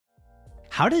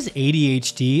How does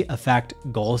ADHD affect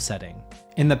goal setting?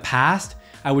 In the past,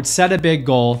 I would set a big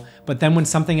goal, but then when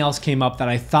something else came up that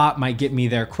I thought might get me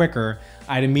there quicker,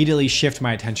 I'd immediately shift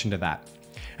my attention to that.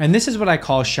 And this is what I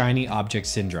call shiny object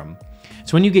syndrome.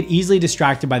 It's when you get easily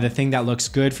distracted by the thing that looks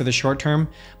good for the short term,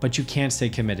 but you can't stay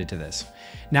committed to this.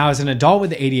 Now, as an adult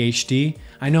with ADHD,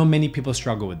 I know many people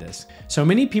struggle with this. So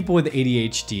many people with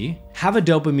ADHD have a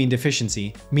dopamine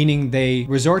deficiency, meaning they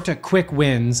resort to quick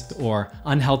wins or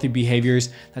unhealthy behaviors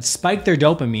that spike their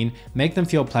dopamine, make them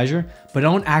feel pleasure, but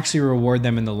don't actually reward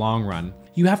them in the long run.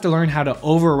 You have to learn how to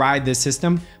override this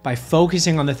system by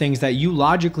focusing on the things that you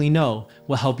logically know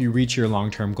will help you reach your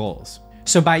long-term goals.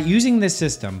 So by using this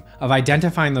system of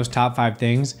identifying those top 5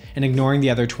 things and ignoring the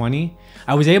other 20,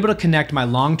 I was able to connect my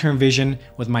long-term vision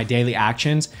with my daily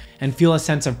actions and feel a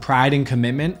sense of pride and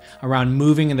commitment around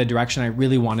moving in the direction I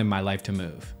really wanted my life to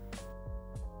move.